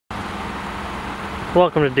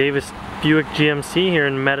Welcome to Davis Buick GMC here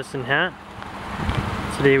in Medicine Hat.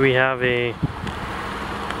 Today we have a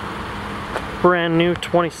brand new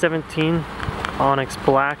 2017 Onyx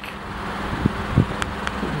Black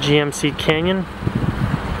GMC Canyon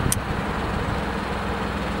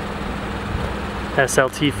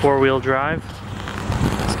SLT 4-wheel drive.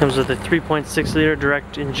 This comes with a 3.6 liter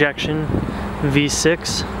direct injection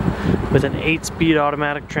V6 with an 8-speed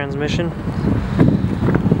automatic transmission.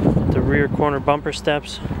 The rear corner bumper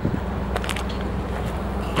steps,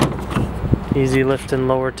 easy lift and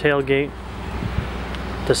lower tailgate,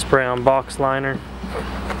 the spray-on box liner,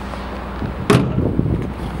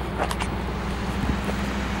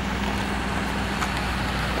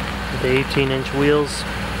 the 18-inch wheels,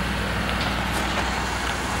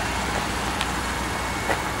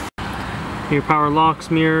 your power locks,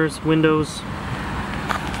 mirrors, windows,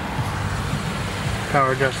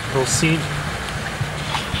 power adjustable seat,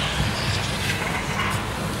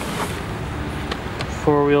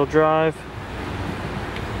 four-wheel drive,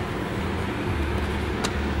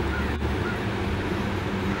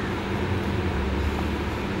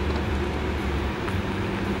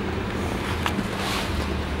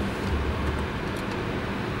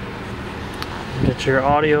 get your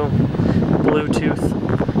audio, Bluetooth,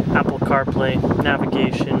 Apple CarPlay,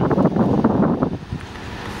 navigation,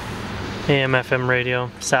 AM FM radio,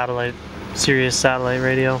 satellite, Sirius satellite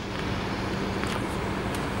radio.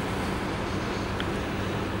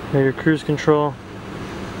 Your cruise control,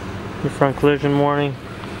 your front collision warning,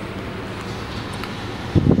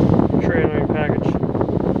 tray on your package,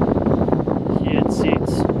 heated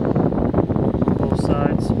seats, both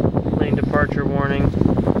sides, lane departure warning,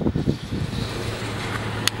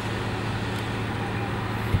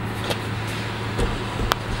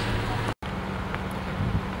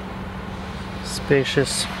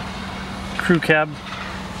 spacious crew cab,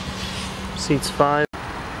 seats 5.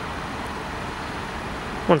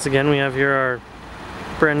 Once again, we have here our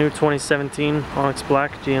brand new 2017 Onyx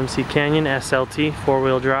Black GMC Canyon SLT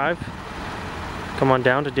 4-wheel drive. Come on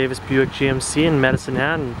down to Davis Buick GMC in Medicine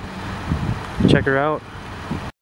Hat and check her out.